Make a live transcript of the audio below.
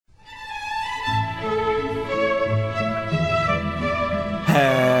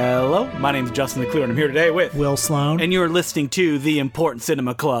My name's Justin LeClure, and I'm here today with Will Sloan. And you're listening to The Important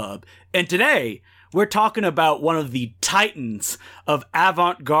Cinema Club. And today, we're talking about one of the titans of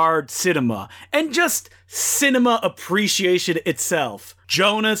avant-garde cinema, and just cinema appreciation itself,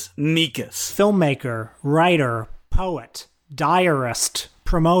 Jonas Mekas. Filmmaker, writer, poet, diarist,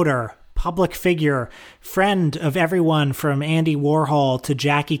 promoter, public figure, friend of everyone from Andy Warhol to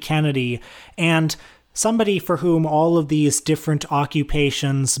Jackie Kennedy, and somebody for whom all of these different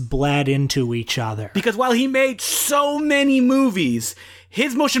occupations bled into each other. Because while he made so many movies,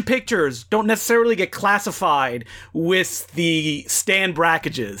 his motion pictures don't necessarily get classified with the Stan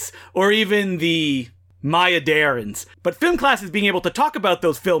Brackages or even the Maya Darens. But film classes being able to talk about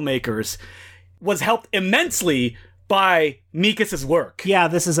those filmmakers was helped immensely by Mekas' work. Yeah,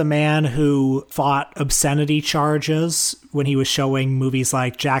 this is a man who fought obscenity charges when he was showing movies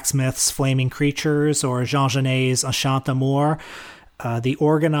like Jack Smith's Flaming Creatures or Jean Genet's Enchant d'Amour. The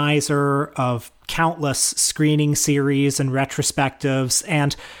organizer of countless screening series and retrospectives,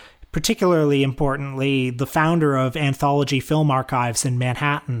 and particularly importantly, the founder of Anthology Film Archives in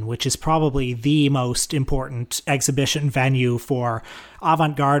Manhattan, which is probably the most important exhibition venue for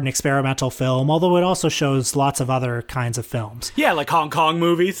avant-garde and experimental film, although it also shows lots of other kinds of films. Yeah, like Hong Kong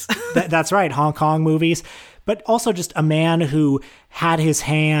movies. That's right, Hong Kong movies. But also just a man who had his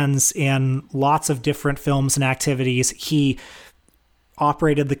hands in lots of different films and activities. He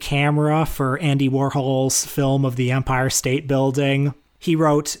operated the camera for Andy Warhol's film of the Empire State Building. He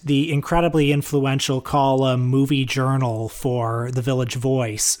wrote the incredibly influential column Movie Journal for The Village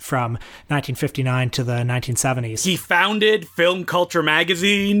Voice from 1959 to the 1970s. He founded Film Culture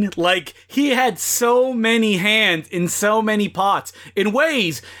magazine. Like, he had so many hands in so many pots in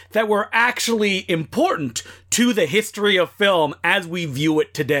ways that were actually important to the history of film as we view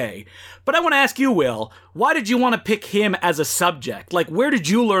it today. But I want to ask you, Will, why did you want to pick him as a subject? Like, where did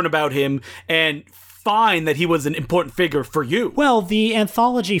you learn about him and find that he was an important figure for you? Well, the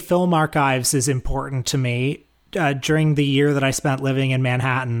Anthology Film Archives is important to me. During the year that I spent living in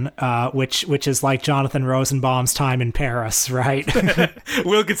Manhattan, which is like Jonathan Rosenbaum's time in Paris, right?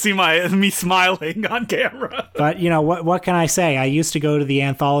 Will could see me smiling on camera. But, you know, what can I say? I used to go to the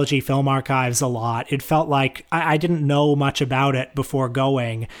Anthology Film Archives a lot. It felt like I didn't know much about it before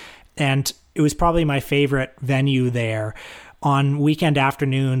going, and it was probably my favorite venue there. On weekend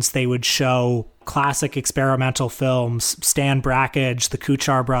afternoons, they would show classic experimental films, Stan Brakhage, the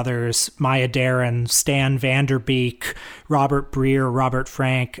Kuchar brothers, Maya Deren, Stan Vanderbeek, Robert Breer, Robert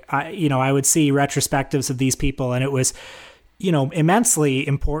Frank. I would see retrospectives of these people, and it was, immensely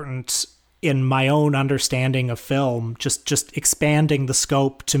important in my own understanding of film, just expanding the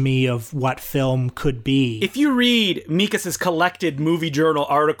scope to me of what film could be. If you read Mekas' collected movie journal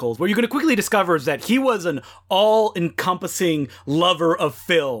articles, what you're going to quickly discover is that he was an all-encompassing lover of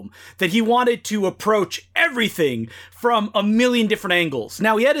film, that he wanted to approach everything from a million different angles.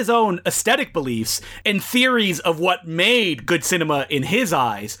 Now, he had his own aesthetic beliefs and theories of what made good cinema in his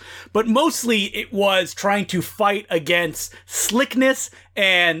eyes, but mostly it was trying to fight against slickness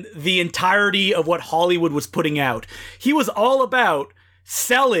and the entirety of what Hollywood was putting out. He was all about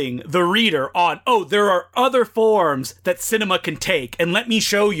selling the reader on, there are other forms that cinema can take, and let me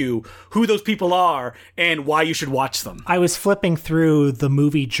show you who those people are and why you should watch them. I was flipping through the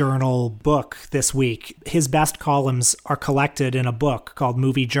Movie Journal book this week. His best columns are collected in a book called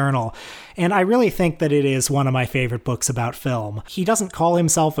Movie Journal, and I really think that it is one of my favorite books about film. He doesn't call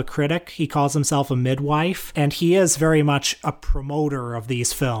himself a critic, he calls himself a midwife, and he is very much a promoter of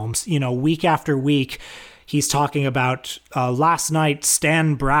these films. Week after week, he's talking about last night,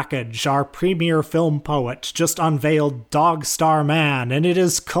 Stan Brakhage, our premier film poet, just unveiled Dog Star Man, and it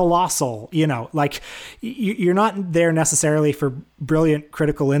is colossal. You're not there necessarily for brilliant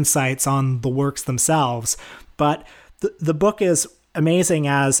critical insights on the works themselves, but the book is amazing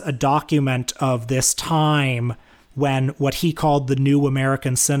as a document of this time when what he called the new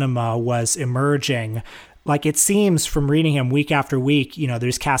American cinema was emerging. Like, it seems from reading him week after week,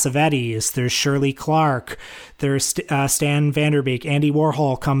 there's Cassavetes, there's Shirley Clark, there's Stan Vanderbeek, Andy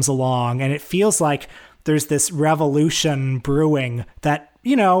Warhol comes along, and it feels like there's this revolution brewing that,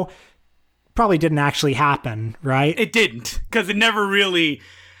 probably didn't actually happen, right? It didn't, because it never really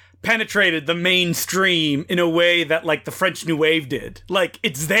penetrated the mainstream in a way that, like, the French New Wave did. Like,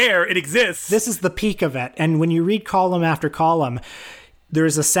 it's there, it exists. This is the peak of it, and when you read column after column,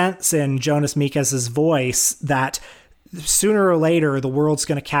 there's a sense in Jonas Mekas' voice that sooner or later the world's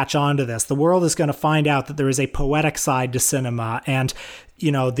going to catch on to this. The world is going to find out that there is a poetic side to cinema, and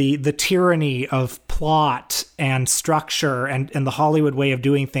the tyranny of plot and structure and the Hollywood way of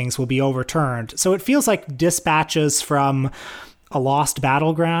doing things will be overturned. So it feels like dispatches from a lost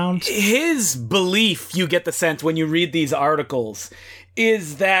battleground. His belief, you get the sense when you read these articles,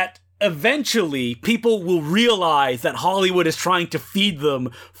 is that eventually people will realize that Hollywood is trying to feed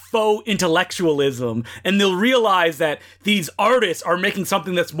them faux intellectualism, and they'll realize that these artists are making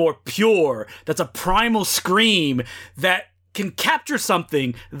something that's more pure, that's a primal scream that can capture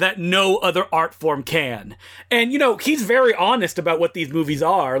something that no other art form can. And, he's very honest about what these movies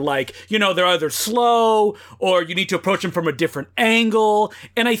are. Like, they're either slow or you need to approach them from a different angle.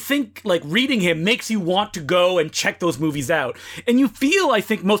 And I think, like, reading him makes you want to go and check those movies out. And you feel, I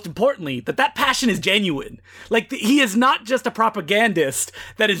think, most importantly, that passion is genuine. Like, he is not just a propagandist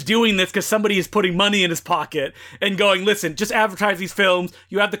that is doing this because somebody is putting money in his pocket and going, listen, just advertise these films,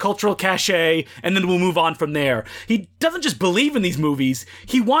 you have the cultural cachet, and then we'll move on from there. He doesn't just believe in these movies,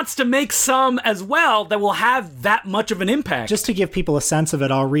 he wants to make some as well that will have that much of an impact. Just to give people a sense of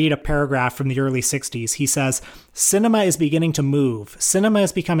it, I'll read a paragraph from the early 60s. He says, "Cinema is beginning to move. Cinema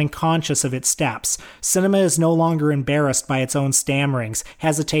is becoming conscious of its steps. Cinema is no longer embarrassed by its own stammerings,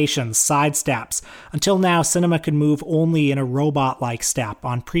 hesitations, sidesteps. Until now, cinema could move only in a robot-like step,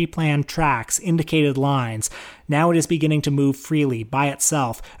 on pre-planned tracks, indicated lines. Now it is beginning to move freely, by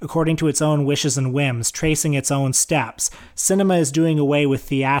itself, according to its own wishes and whims, tracing its own steps. Cinema is doing away with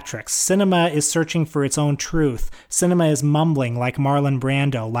theatrics. Cinema is searching for its own truth. Cinema is mumbling like Marlon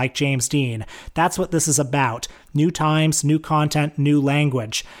Brando, like James Dean. That's what this is about. New times, new content, new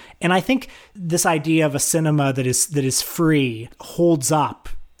language." And I think this idea of a cinema that is free holds up,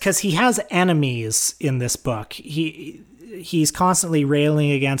 because he has enemies in this book. He's constantly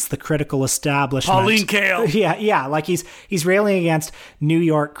railing against the critical establishment. Pauline Kael. Yeah. Like he's railing against New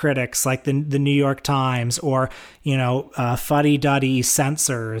York critics, like the New York Times, or fuddy-duddy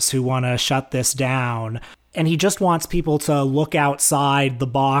censors who want to shut this down. And he just wants people to look outside the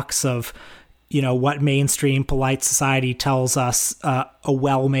box of, what mainstream polite society tells us a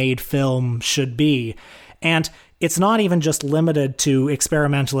well-made film should be. And it's not even just limited to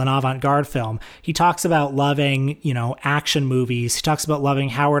experimental and avant-garde film. He talks about loving, action movies. He talks about loving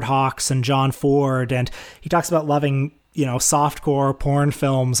Howard Hawks and John Ford. And he talks about loving, softcore porn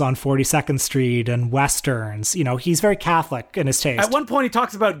films on 42nd Street and Westerns. He's very Catholic in his taste. At one point, he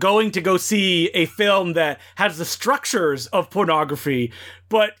talks about going to go see a film that has the structures of pornography,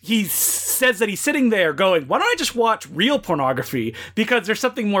 but he says that he's sitting there going, why don't I just watch real pornography? Because there's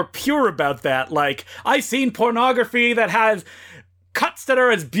something more pure about that. Like, I've seen pornography that has cuts that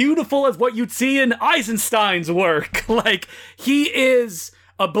are as beautiful as what you'd see in Eisenstein's work. Like, he is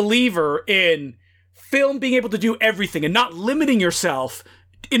a believer in film being able to do everything and not limiting yourself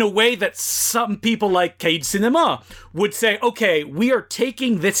in a way that some people like Cage Cinema would say, okay, we are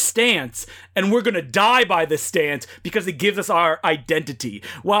taking this stance and we're going to die by this stance because it gives us our identity.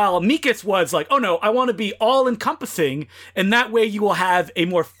 While Mekas was like, oh no, I want to be all encompassing, and that way you will have a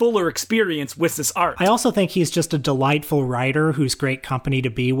more fuller experience with this art. I also think he's just a delightful writer who's great company to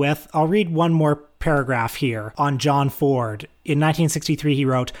be with. I'll read one more paragraph here on John Ford. In 1963, he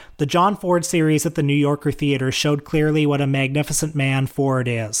wrote, "The John Ford series at the New Yorker Theater showed clearly what a magnificent man Ford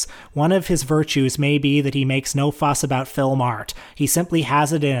is. One of his virtues may be that he makes no fuss about film art. He simply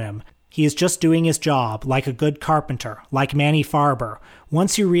has it in him. He is just doing his job, like a good carpenter, like Manny Farber.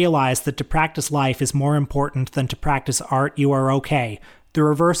 Once you realize that to practice life is more important than to practice art, you are okay. The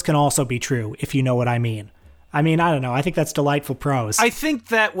reverse can also be true, if you know what I mean." I mean, I don't know. I think that's delightful prose. I think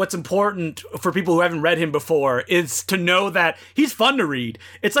that what's important for people who haven't read him before is to know that he's fun to read.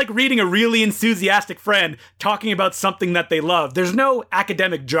 It's like reading a really enthusiastic friend talking about something that they love. There's no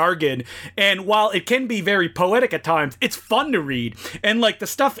academic jargon, and while it can be very poetic at times, it's fun to read. And like the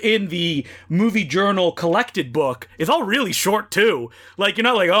stuff in the Movie Journal collected book is all really short too. Like, you're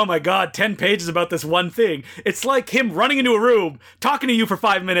not like, oh my god, 10 pages about this one thing. It's like him running into a room, talking to you for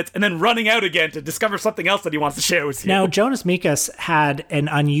 5 minutes, and then running out again to discover something else that he wants to share with you. Now, Jonas Mekas had an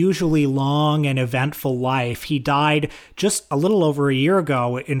unusually long and eventful life. He died just a little over a year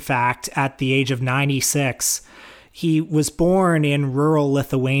ago, in fact, at the age of 96. He was born in rural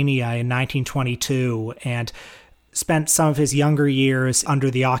Lithuania in 1922 and spent some of his younger years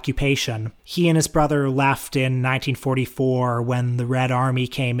under the occupation. He and his brother left in 1944 when the Red Army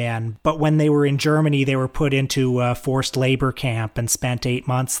came in, but when they were in Germany, they were put into a forced labor camp and spent 8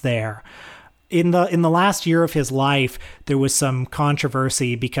 months there. In the last year of his life, there was some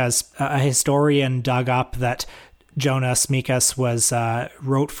controversy because a historian dug up that Jonas Mekas was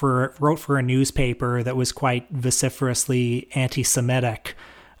wrote for a newspaper that was quite vociferously anti-Semitic.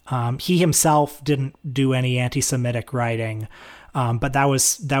 He himself didn't do any anti-Semitic writing, But that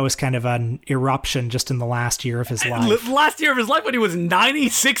was kind of an eruption just in the last year of his life. Last year of his life when he was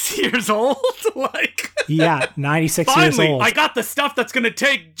 96 years old? Yeah, 96 Finally, years old. I got the stuff that's going to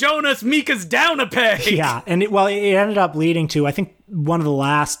take Jonas Mekas down a peg. Yeah, and it ended up leading to, I think, one of the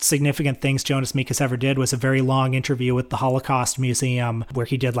last significant things Jonas Mekas ever did was a very long interview with the Holocaust Museum, where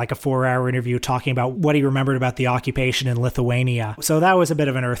he did like a 4-hour interview talking about what he remembered about the occupation in Lithuania. So that was a bit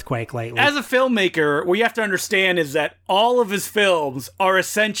of an earthquake lately. As a filmmaker, what you have to understand is that all of his films are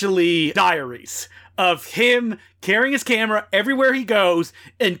essentially diaries of him carrying his camera everywhere he goes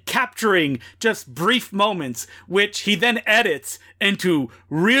and capturing just brief moments, which he then edits into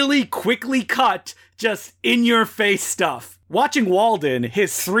really quickly cut, just in-your-face stuff. Watching Walden,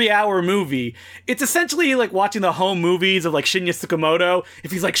 his 3-hour movie, it's essentially like watching the home movies of like Shinya Tsukamoto,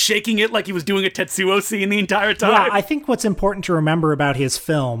 if he's like shaking it like he was doing a Tetsuo scene the entire time. Yeah, I think what's important to remember about his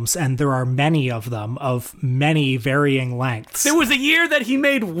films, and there are many of them, of many varying lengths. There was a year that he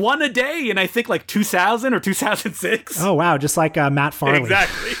made one a day in I think like 2000 or 2006. Oh, wow, just like Matt Farley.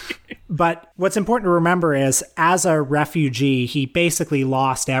 Exactly. But what's important to remember is, as a refugee, he basically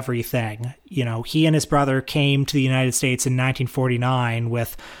lost everything. You know, he and his brother came to the United States in 1949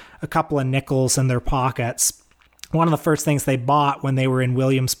 with a couple of nickels in their pockets. One of the first things they bought when they were in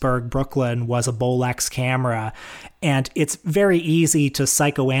Williamsburg, Brooklyn, was a Bolex camera. And it's very easy to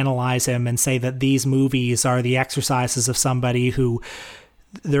psychoanalyze him and say that these movies are the exercises of somebody who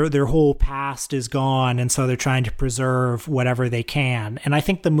their whole past is gone, and so they're trying to preserve whatever they can. And I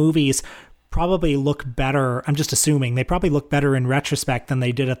think the movies probably look better, I'm just assuming, they probably look better in retrospect than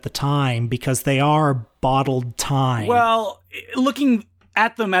they did at the time, because they are bottled time. Well, looking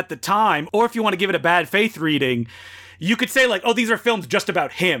at them at the time, or if you want to give it a bad faith reading, you could say like, oh, these are films just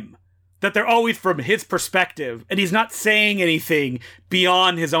about him. That they're always from his perspective, and he's not saying anything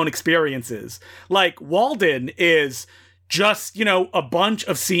beyond his own experiences. Like, Walden is just, you know, a bunch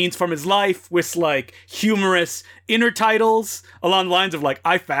of scenes from his life with, like, humorous inner titles along the lines of, like,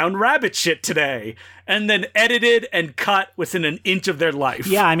 I found rabbit shit today, and then edited and cut within an inch of their life.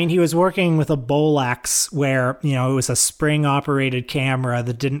 Yeah, I mean, he was working with a Bolex where, you know, it was a spring-operated camera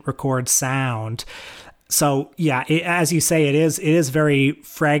that didn't record sound. So, yeah, as you say, it is very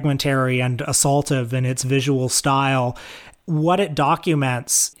fragmentary and assaultive in its visual style. What it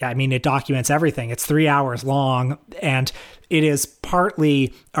documents, I mean, it documents everything. It's 3 hours long, and it is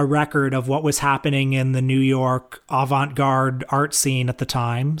partly a record of what was happening in the New York avant-garde art scene at the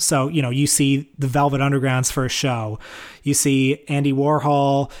time. So, you know, you see the Velvet Underground's first show. You see Andy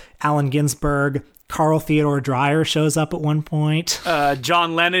Warhol, Allen Ginsberg, Carl Theodor Dreyer shows up at one point.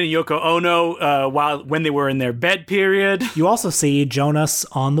 John Lennon and Yoko Ono when they were in their bed period. You also see Jonas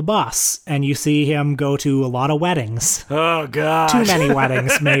on the bus, and you see him go to a lot of weddings. Oh, gosh. Too many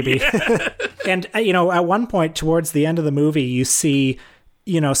weddings, maybe. And, you know, at one point towards the end of the movie, you see,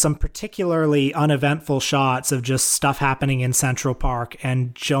 you know, some particularly uneventful shots of just stuff happening in Central Park,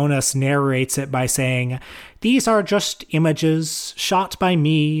 and Jonas narrates it by saying, "These are just images shot by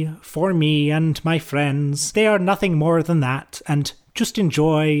me, for me and my friends. They are nothing more than that, and just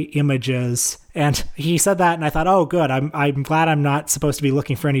enjoy images." And he said that, and I thought, oh, good. I'm glad I'm not supposed to be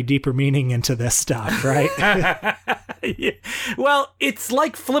looking for any deeper meaning into this stuff, right? Yeah. Well, it's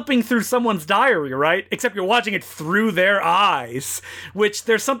like flipping through someone's diary, right? Except you're watching it through their eyes, which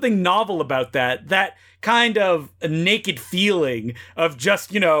there's something novel about that. That kind of a naked feeling of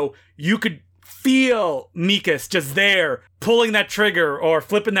just, you know, you could feel Mekas just there, pulling that trigger or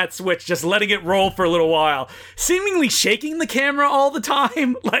flipping that switch, just letting it roll for a little while, seemingly shaking the camera all the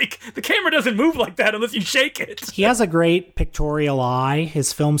time. Like, the camera doesn't move like that unless you shake it. He has a great pictorial eye.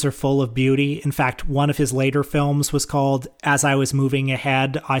 His films are full of beauty. In fact, one of his later films was called As I Was Moving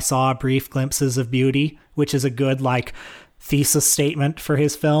Ahead, I Saw Brief Glimpses of Beauty, which is a good, like, thesis statement for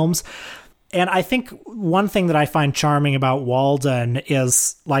his films. And I think one thing that I find charming about Walden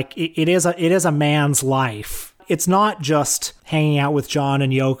is, like, it is a man's life. It's not just hanging out with John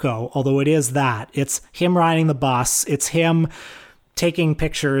and Yoko, although it is that. It's him riding the bus. It's him taking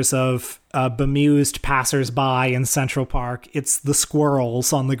pictures of bemused passersby in Central Park. It's the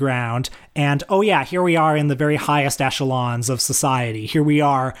squirrels on the ground. And, oh yeah, here we are in the very highest echelons of society. Here we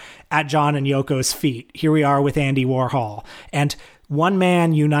are at John and Yoko's feet. Here we are with Andy Warhol. And one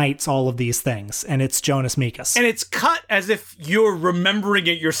man unites all of these things, and it's Jonas Mekas. And it's cut as if you're remembering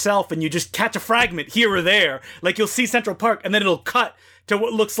it yourself, and you just catch a fragment here or there. Like, you'll see Central Park, and then it'll cut to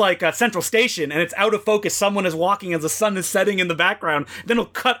what looks like Central Station, and it's out of focus. Someone is walking as the sun is setting in the background. Then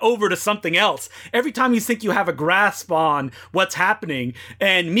it'll cut over to something else. Every time you think you have a grasp on what's happening,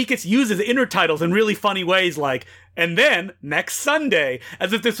 and Mekas uses intertitles in really funny ways, like, and then next Sunday,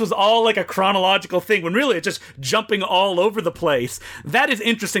 as if this was all like a chronological thing, when really it's just jumping all over the place. That is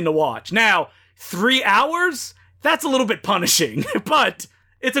interesting to watch. Now, 3 hours? That's a little bit punishing, but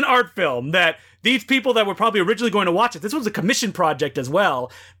it's an art film that these people that were probably originally going to watch it, this was a commission project as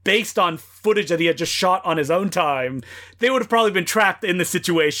well, based on footage that he had just shot on his own time. They would have probably been trapped in the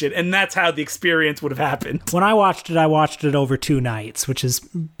situation, and that's how the experience would have happened. When I watched it over 2 nights, which is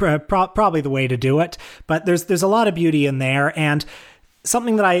probably the way to do it. But there's a lot of beauty in there, and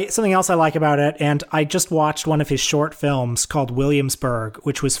something else I like about it, and I just watched one of his short films called Williamsburg,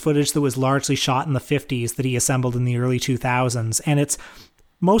 which was footage that was largely shot in the 50s that he assembled in the early 2000s, and it's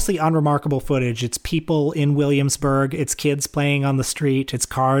mostly unremarkable footage. It's people in Williamsburg, it's kids playing on the street, it's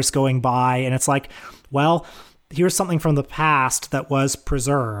cars going by, and it's like, well, here's something from the past that was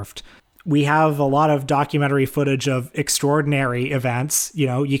preserved. We have a lot of documentary footage of extraordinary events. You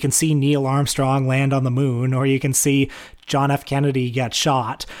know, you can see Neil Armstrong land on the moon, or you can see John F. Kennedy get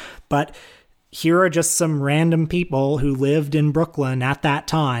shot. But here are just some random people who lived in Brooklyn at that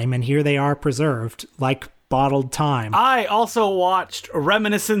time, and here they are preserved, like bottled time. I also watched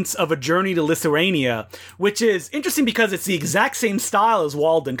Reminiscence of a Journey to Lithuania, which is interesting because it's the exact same style as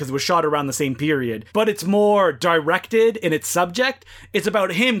Walden, because it was shot around the same period, but it's more directed in its subject. It's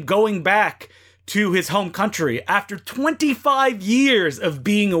about him going back to his home country after 25 years of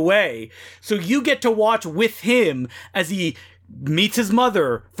being away. So you get to watch with him as he meets his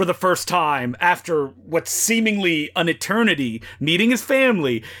mother for the first time after what's seemingly an eternity, meeting his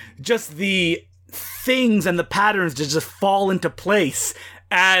family, just the things and the patterns to just fall into place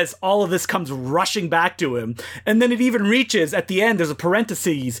as all of this comes rushing back to him. And then it even reaches, at the end, there's a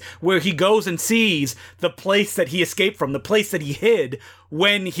parentheses where he goes and sees the place that he escaped from, the place that he hid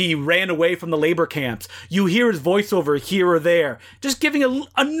when he ran away from the labor camps. You hear his voiceover here or there, just giving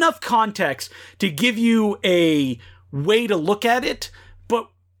enough context to give you a way to look at it, but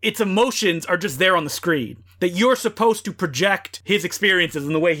its emotions are just there on the screen. That you're supposed to project his experiences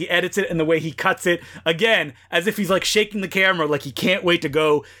and the way he edits it and the way he cuts it, again, as if he's like shaking the camera, like he can't wait to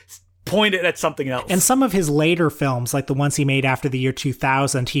go point it at something else. And some of his later films, like the ones he made after the year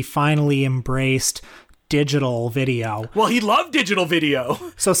 2000, he finally embraced digital video. Well, he loved digital video.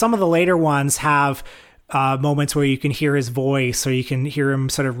 So some of the later ones have moments where you can hear his voice, or you can hear him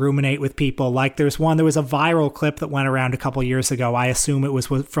sort of ruminate with people. Like there was a viral clip that went around a couple years ago. I assume it was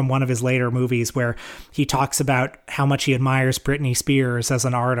from one of his later movies, where he talks about how much he admires Britney Spears as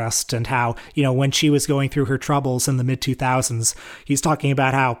an artist, and how, you know, when she was going through her troubles in the mid 2000s, he's talking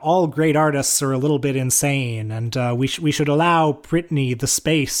about how all great artists are a little bit insane, and we should allow Britney the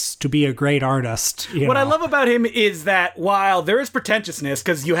space to be a great artist. What I love about him is that while there is pretentiousness,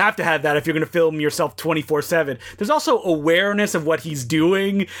 because you have to have that if you're going to film yourself 24/7. There's also awareness of what he's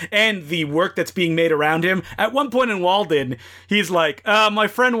doing and the work that's being made around him. At one point in Walden, he's like, my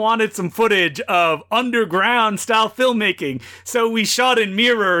friend wanted some footage of underground style filmmaking, so we shot in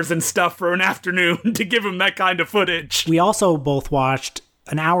mirrors and stuff for an afternoon to give him that kind of footage. We also both watched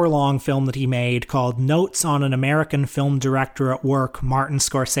an hour-long film that he made called Notes on an American Film Director at Work, Martin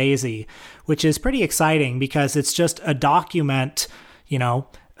Scorsese, which is pretty exciting because it's just a document, you know,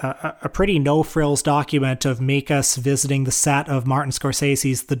 a pretty no-frills document of Mekas visiting the set of Martin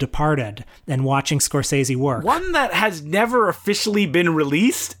Scorsese's The Departed and watching Scorsese work. One that has never officially been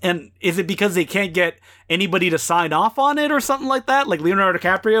released, and is it because they can't get anybody to sign off on it or something like that? Like Leonardo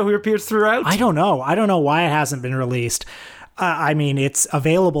DiCaprio, who appears throughout? I don't know. I don't know why it hasn't been released. I mean, it's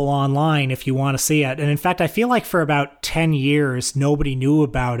available online if you want to see it. And in fact, I feel like for about 10 years, nobody knew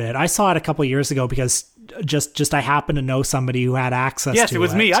about it. I saw it a couple years ago because just I happen to know somebody who had access to it. Yes, it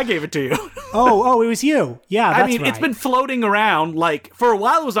was me. I gave it to you. Oh, it was you. Yeah, that's right. I mean, it's been floating around, like, for a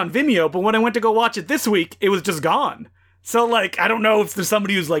while it was on Vimeo, but when I went to go watch it this week, it was just gone. So, like, I don't know if there's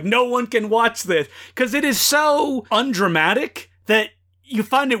somebody who's like, no one can watch this, because it is so undramatic that you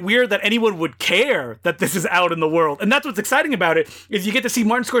find it weird that anyone would care that this is out in the world. And that's what's exciting about it, is you get to see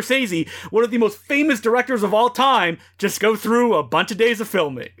Martin Scorsese, one of the most famous directors of all time, just go through a bunch of days of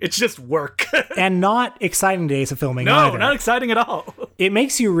filming. It's just work. And not exciting days of filming No, either. not exciting at all. It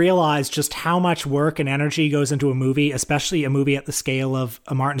makes you realize just how much work and energy goes into a movie, especially a movie at the scale of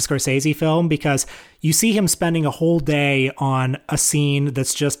a Martin Scorsese film, because you see him spending a whole day on a scene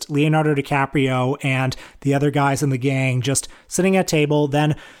that's just Leonardo DiCaprio and the other guys in the gang just sitting at a table,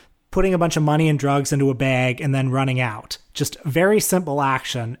 then putting a bunch of money and drugs into a bag and then running out. Just very simple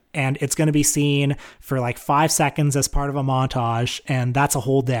action, and it's going to be seen for like 5 seconds as part of a montage, and that's a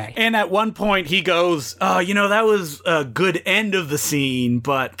whole day. And at one point he goes, oh, that was a good end of the scene,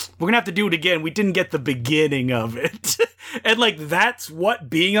 but we're going to have to do it again. We didn't get the beginning of it. And like, that's what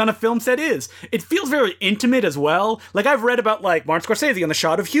being on a film set is. It feels very intimate as well. Like, I've read about like Martin Scorsese on the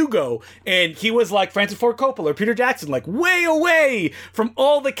shot of Hugo, and he was like Francis Ford Coppola or Peter Jackson, like way away from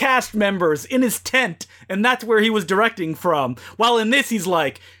all the cast members in his tent, and that's where he was directing from. While in this, he's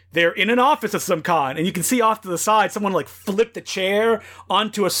like, they're in an office of some kind, and you can see off to the side someone like flipped a chair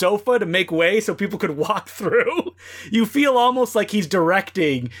onto a sofa to make way so people could walk through. You feel almost like he's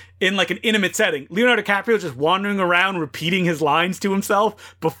directing in like an intimate setting. Leonardo DiCaprio just wandering around repeating his lines to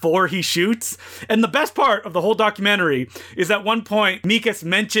himself before he shoots. And the best part of the whole documentary is at one point Mekas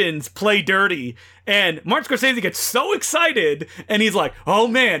mentions Play Dirty, and Martin Scorsese gets so excited, and he's like, oh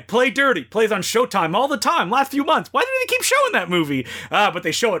man, Play Dirty plays on Showtime all the time last few months. Why did they keep showing that movie? But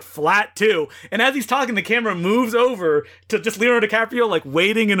they show it flat too. And as he's talking, the camera moves over to just Leonardo DiCaprio like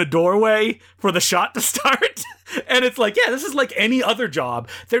waiting in a doorway for the shot to start. And it's like, yeah, this is like any other job.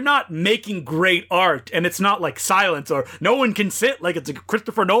 They're not making great art, and it's not like Silence or No One Can Sit like it's a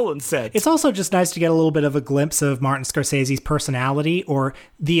Christopher Nolan set. It's also just nice to get a little bit of a glimpse of Martin Scorsese's personality, or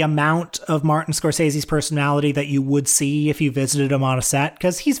the amount of Martin Scorsese's personality that you would see if you visited him on a set,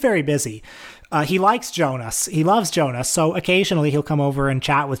 because he's very busy. He likes Jonas. He loves Jonas. So occasionally he'll come over and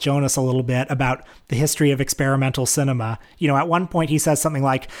chat with Jonas a little bit about the history of experimental cinema. At one point he says something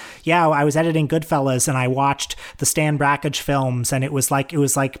like, yeah, I was editing Goodfellas and I watched the Stan Brakhage films, and it was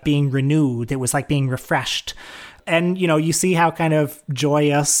like being renewed. It was like being refreshed. And, you see how kind of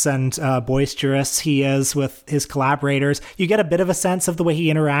joyous and boisterous he is with his collaborators. You get a bit of a sense of the way he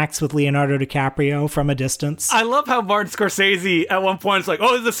interacts with Leonardo DiCaprio from a distance. I love how Martin Scorsese at one point is like,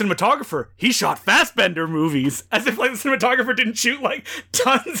 oh, this is a cinematographer. He shot Fassbender movies. As if like the cinematographer didn't shoot like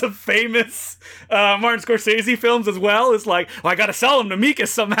tons of famous Martin Scorsese films as well. It's like, I got to sell them to Mekas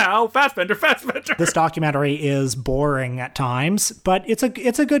somehow. Fassbender. This documentary is boring at times, but it's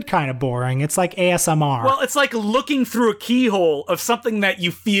a good kind of boring. It's like ASMR. Well, it's like looking through a keyhole of something that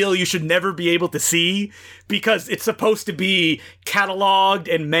you feel you should never be able to see because it's supposed to be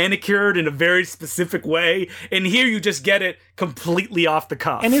cataloged and manicured in a very specific way. And here you just get it completely off the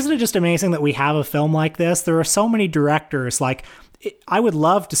cuff. And isn't it just amazing that we have a film like this? There are so many directors. Like, I would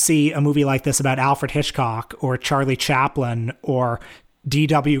love to see a movie like this about Alfred Hitchcock or Charlie Chaplin or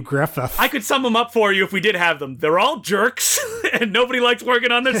D.W. Griffith. I could sum them up for you if we did have them. They're all jerks, and nobody likes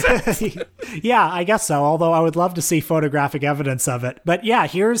working on their sets. Yeah, I guess so, although I would love to see photographic evidence of it. But yeah,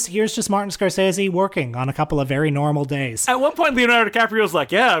 here's just Martin Scorsese working on a couple of very normal days. At one point, Leonardo DiCaprio's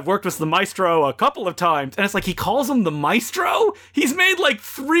like, yeah, I've worked with the maestro a couple of times. And it's like, he calls him the maestro? He's made like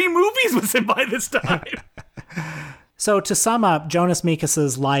 3 movies with him by this time. So to sum up, Jonas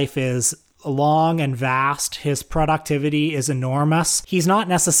Mekas' life is long and vast. His productivity is enormous. He's not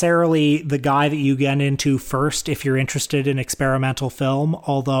necessarily the guy that you get into first if you're interested in experimental film,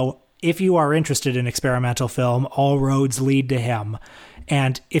 although if you are interested in experimental film, all roads lead to him.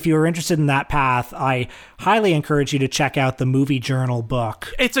 And if you're interested in that path, I highly encourage you to check out the Movie Journal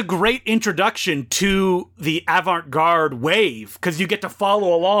book. It's a great introduction to the avant-garde wave, because you get to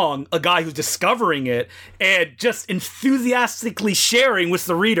follow along a guy who's discovering it and just enthusiastically sharing with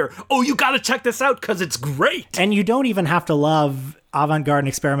the reader, oh, you gotta check this out because it's great. And you don't even have to love avant-garde and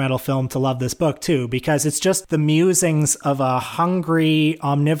experimental film to love this book too, because it's just the musings of a hungry,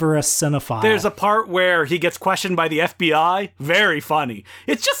 omnivorous cinephile. There's a part where he gets questioned by the FBI. Very funny.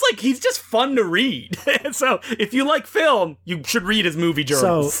 It's just like, he's just fun to read. So if you like film, you should read his movie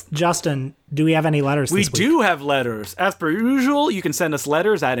journals. So, Justin, do we have any letters this week? We do have letters. As per usual, you can send us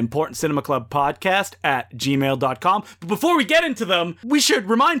letters at importantcinemaclubpodcast@gmail.com. But before we get into them, we should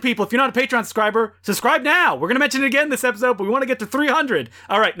remind people, if you're not a Patreon subscriber, subscribe now. We're going to mention it again this episode, but we want to get to 300.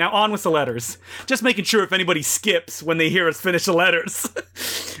 All right, now on with the letters. Just making sure if anybody skips when they hear us finish the letters.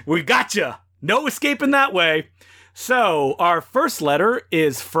 We gotcha. No escaping that way. So, our first letter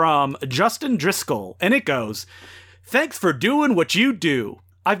is from Justin Driscoll, and it goes, "Thanks for doing what you do.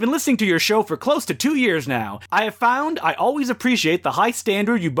 I've been listening to your show for close to 2 years now. I have found I always appreciate the high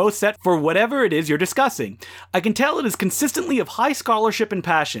standard you both set for whatever it is you're discussing. I can tell it is consistently of high scholarship and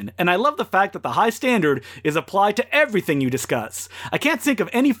passion, and I love the fact that the high standard is applied to everything you discuss. I can't think of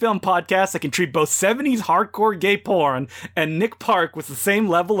any film podcast that can treat both 70s hardcore gay porn and Nick Park with the same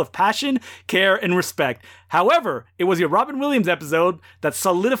level of passion, care, and respect. However, it was your Robin Williams episode that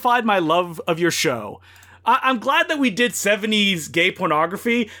solidified my love of your show. I'm glad that we did 70s gay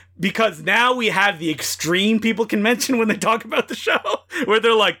pornography, because now we have the extreme people can mention when they talk about the show, where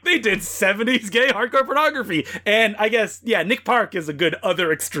they're like, they did 70s gay hardcore pornography. And I guess, yeah, Nick Park is a good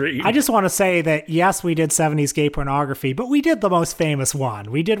other extreme. I just want to say that, yes, we did 70s gay pornography, but we did the most famous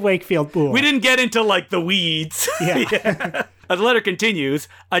one. We did Wakefield Pool. We didn't get into, like, the weeds. Yeah. The letter continues,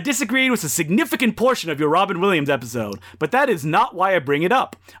 I disagreed with a significant portion of your Robin Williams episode, but that is not why I bring it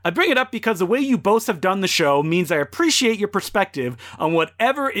up. I bring it up because the way you both have done the show means I appreciate your perspective on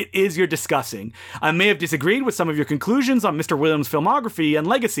whatever it is you're discussing. I may have disagreed with some of your conclusions on Mr. Williams' filmography and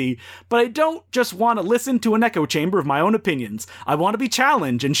legacy, but I don't just want to listen to an echo chamber of my own opinions. I want to be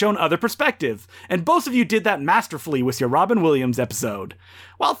challenged and shown other perspectives, and both of you did that masterfully with your Robin Williams episode.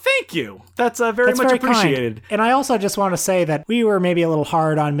 Well, thank you. That's very much appreciated. Kind. And I also just want to say that we were maybe a little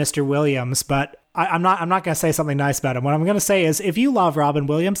hard on Mr. Williams, but I'm not going to say something nice about him. What I'm going to say is, if you love Robin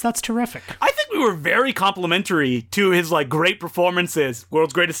Williams, that's terrific. I think we were very complimentary to his like great performances,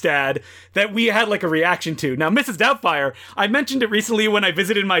 World's Greatest Dad, that we had like a reaction to. Now, Mrs. Doubtfire, I mentioned it recently when I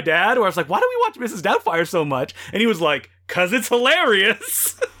visited my dad, where I was like, why do we watch Mrs. Doubtfire so much? And he was like, 'cause it's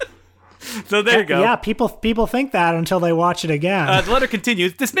hilarious. So there you go. Yeah, people think that until they watch it again. The letter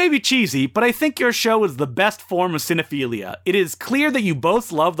continues, this may be cheesy, but I think your show is the best form of cinephilia. It is clear that you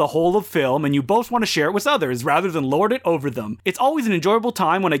both love the whole of film and you both want to share it with others rather than lord it over them. It's always an enjoyable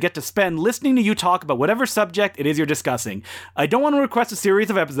time when I get to spend listening to you talk about whatever subject it is you're discussing. I don't want to request a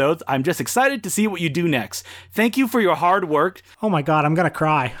series of episodes. I'm just excited to see what you do next. Thank you for your hard work. Oh my God, I'm going to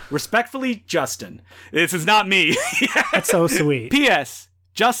cry. Respectfully, Justin. This is not me. That's so sweet. P.S.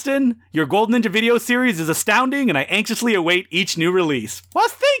 Justin, your Golden Ninja video series is astounding, and I anxiously await each new release. Well,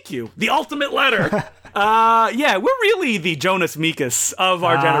 thank you. The ultimate letter. Yeah, we're really the Jonas Mekas of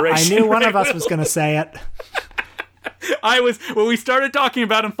our generation. I knew one of us was going to say it. When we started talking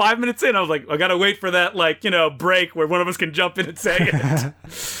about him 5 minutes in, I was like, I gotta wait for that, break where one of us can jump in and say it.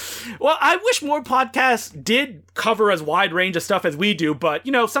 Well, I wish more podcasts did cover as wide range of stuff as we do, but,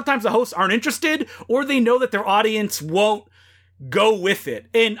 sometimes the hosts aren't interested, or they know that their audience won't go with it.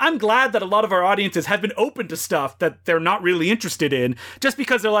 And I'm glad that a lot of our audiences have been open to stuff that they're not really interested in, just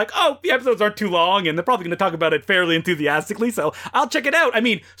because they're like, oh, the episodes aren't too long, and they're probably going to talk about it fairly enthusiastically, so I'll check it out. I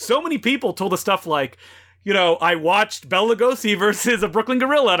mean, so many people told us stuff like, I watched Bela Lugosi versus a Brooklyn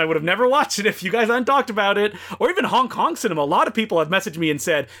Gorilla, and I would have never watched it if you guys hadn't talked about it. Or even Hong Kong cinema. A lot of people have messaged me and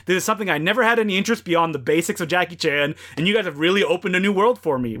said, this is something I never had any interest beyond the basics of Jackie Chan, and you guys have really opened a new world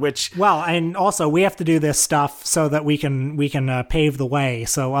for me, which... Well, and also, we have to do this stuff so that we can pave the way,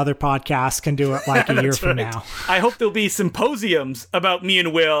 so other podcasts can do it like a year from now. I hope there'll be symposiums about me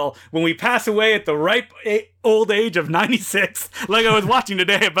and Will when we pass away at the ripe old age of 96, like I was watching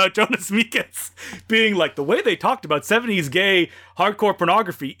today about Jonas Mekas being like, the way they talked about 70s gay hardcore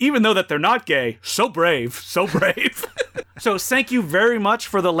pornography, even though that they're not gay, so brave. So thank you very much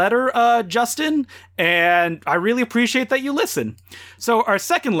for the letter, Justin, and I really appreciate that you listen. So our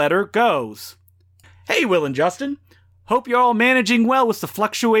second letter goes, Hey, Will and Justin. Hope you're all managing well with the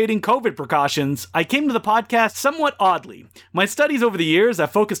fluctuating COVID precautions. I came to the podcast somewhat oddly. My studies over the years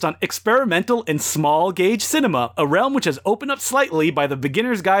have focused on experimental and small gauge cinema, a realm which has opened up slightly by the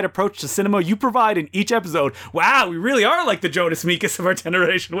beginner's guide approach to cinema you provide in each episode. Wow, we really are like the Jonas Mekas of our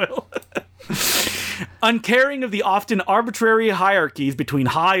generation, Will. Uncaring of the often arbitrary hierarchies between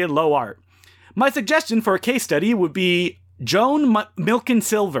high and low art. My suggestion for a case study would be Joan Milken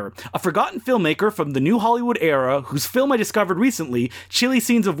Silver, a forgotten filmmaker from the New Hollywood era whose film I discovered recently, Chilly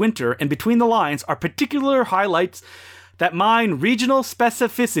Scenes of Winter and Between the Lines, are particular highlights that mine regional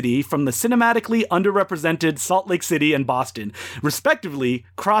specificity from the cinematically underrepresented Salt Lake City and Boston. Respectively,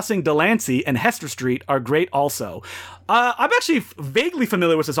 Crossing Delancey and Hester Street are great also. I'm actually vaguely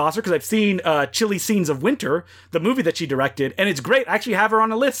familiar with this author because I've seen Chilly Scenes of Winter, the movie that she directed, and it's great. I actually have her on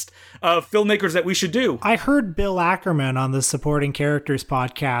a list of filmmakers that we should do. I heard Bill Ackerman on the Supporting Characters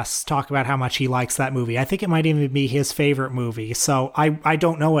podcast talk about how much he likes that movie. I think it might even be his favorite movie, so I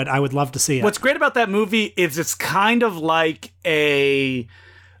don't know it. I would love to see it. What's great about that movie is it's kind of like a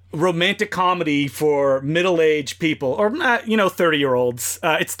romantic comedy for middle-aged people, or 30-year-olds.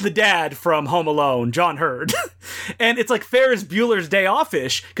 It's the dad from Home Alone, John Hurd. And it's like Ferris Bueller's Day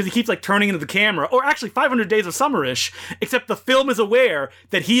Off-ish, because he keeps like turning into the camera, or actually 500 Days of Summer-ish, except the film is aware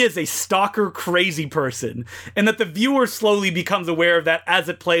that he is a stalker crazy person, and that the viewer slowly becomes aware of that as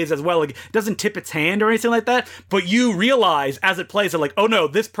it plays as well. Like, it doesn't tip its hand or anything like that, but you realize as it plays that like, oh no,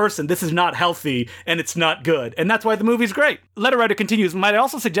 this person, this is not healthy, and it's not good. And that's why the movie's great. Letter writer continues, might I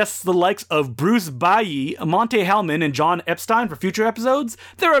also suggest suggests the likes of Bruce Bailly, Monte Hellman, and John Epstein for future episodes.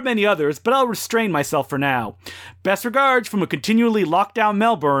 There are many others, but I'll restrain myself for now. Best regards from a continually locked down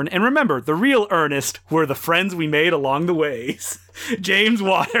Melbourne, and remember, the real Ernest were the friends we made along the ways. James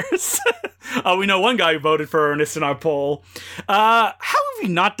Waters. Oh, we know one guy who voted for Ernest in our poll. How have we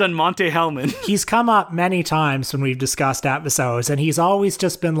not done Monte Hellman? He's come up many times when we've discussed episodes, and he's always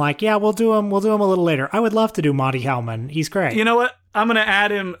just been like, yeah, we'll do him a little later. I would love to do Monte Hellman. He's great. You know what? I'm going to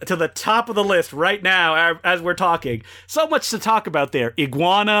add him to the top of the list right now as we're talking. So much to talk about there.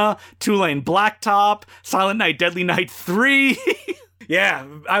 Iguana, Two-Lane Blacktop, Silent Night, Deadly Night 3. Yeah,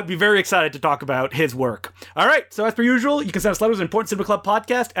 I'd be very excited to talk about his work. All right, so as per usual, you can send us letters at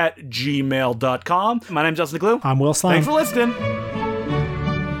importantcinemaclubpodcast@gmail.com. My name's Justin DeClue. I'm Will Sloan. Thanks for listening.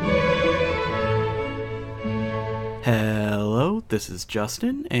 Hello, this is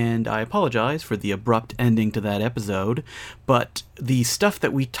Justin, and I apologize for the abrupt ending to that episode, but the stuff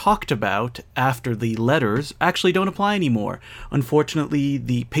that we talked about after the letters actually don't apply anymore. Unfortunately,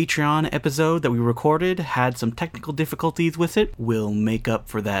 the Patreon episode that we recorded had some technical difficulties with it. We'll make up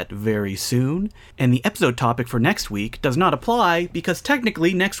for that very soon. And the episode topic for next week does not apply because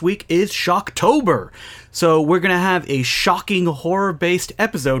technically next week is Shocktober. So we're going to have a shocking horror-based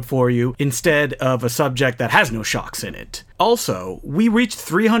episode for you instead of a subject that has no shocks in it. Also, we reached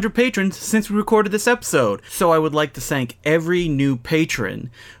 300 patrons since we recorded this episode, so I would like to thank every new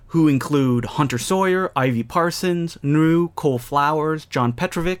patron, who include Hunter Sawyer, Ivy Parsons, Nru, Cole Flowers, John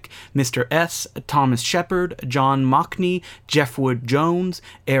Petrovic, Mr. S, Thomas Shepard, John Mockney, Jeff Wood Jones,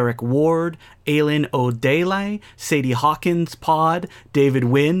 Eric Ward, Aylin O'Daly, Sadie Hawkins Pod, David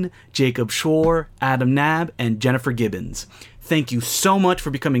Wynn, Jacob Shore, Adam Nab, and Jennifer Gibbons. Thank you so much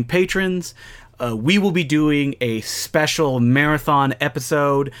for becoming patrons. We will be doing a special marathon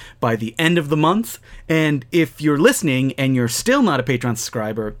episode by the end of the month. And if you're listening and you're still not a Patreon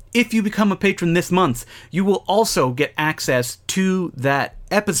subscriber, if you become a patron this month, you will also get access to that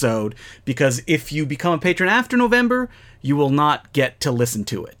episode, because if you become a patron after November, you will not get to listen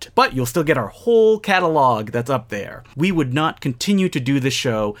to it. But you'll still get our whole catalog that's up there. We would not continue to do this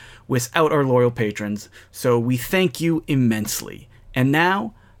show without our loyal patrons, so we thank you immensely. And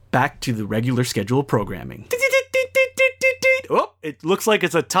now, back to the regular scheduled programming. Oh, it looks like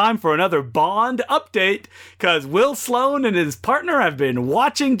it's a time for another Bond update, because Will Sloan and his partner have been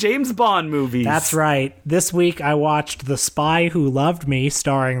watching James Bond movies. That's right. This week I watched The Spy Who Loved Me,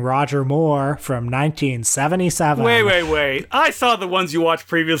 starring Roger Moore, from 1977. Wait. I saw the ones you watched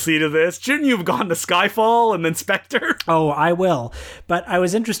previously to this. Shouldn't you have gone to Skyfall and then Spectre? Oh, I will. But I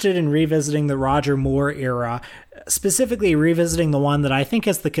was interested in revisiting the Roger Moore era, specifically revisiting the one that I think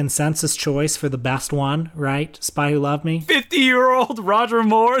is the consensus choice for the best one, right? Spy Who Loved Me. 50-year-old Roger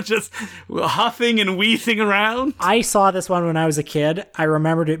Moore just huffing and wheezing around. I saw this one when I was a kid. I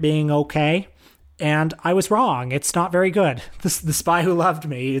remembered it being okay, and I was wrong. It's not very good. The Spy Who Loved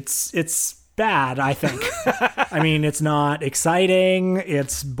Me. It's bad, I think. I mean, it's not exciting.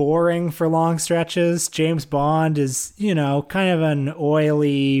 It's boring for long stretches. James Bond is, kind of an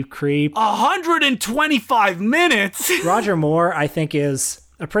oily creep. 125 minutes! Roger Moore, I think, is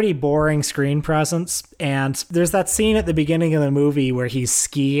a pretty boring screen presence. And there's that scene at the beginning of the movie where he's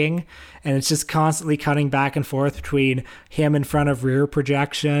skiing, and it's just constantly cutting back and forth between him in front of rear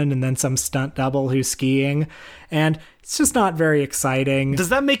projection and then some stunt double who's skiing. And it's just not very exciting. Does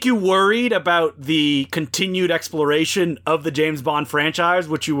that make you worried about the continued exploration of the James Bond franchise,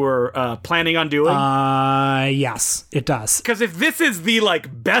 which you were planning on doing? Yes, it does. Because if this is the,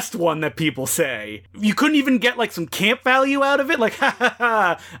 best one that people say, you couldn't even get, some camp value out of it? Ha ha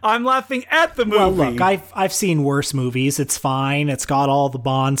ha, I'm laughing at the movie. Well, look, I've seen worse movies. It's fine. It's got all the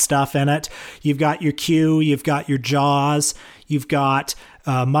Bond stuff in it. You've got your Q, you've got your Jaws, you've got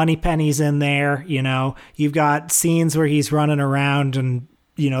Moneypenny's in there, you've got scenes where he's running around and,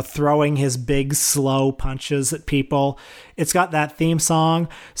 throwing his big slow punches at people. It's got that theme song.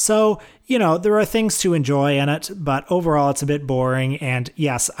 So, there are things to enjoy in it, but overall it's a bit boring. And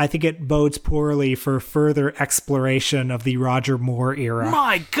yes, I think it bodes poorly for further exploration of the Roger Moore era.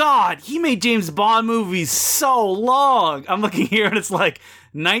 My God, he made James Bond movies so long. I'm looking here and it's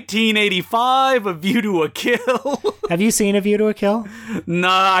 1985, A View to a Kill. Have you seen A View to a Kill?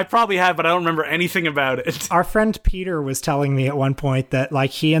 Nah, I probably have, but I don't remember anything about it. Our friend Peter was telling me at one point that,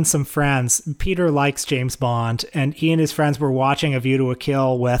 he and some friends, Peter likes James Bond, and he and his friends were watching A View to a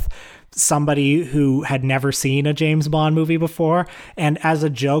Kill with somebody who had never seen a James Bond movie before. And as a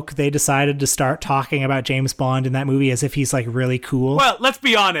joke, they decided to start talking about James Bond in that movie as if he's like really cool. Well, let's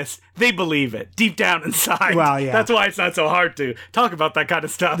be honest. They believe it deep down inside. Well, yeah. That's why it's not so hard to talk about that kind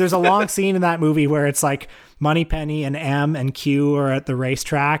of stuff. There's a long scene in that movie where it's like Moneypenny and M and Q are at the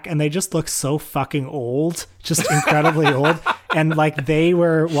racetrack and they just look so fucking old, just incredibly old. And like they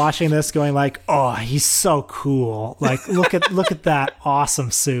were watching this going like, oh, he's so cool. Like, look at that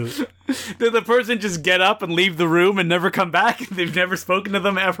awesome suit. Did the person just get up and leave the room and never come back? They've never spoken to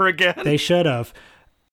them ever again? They should have.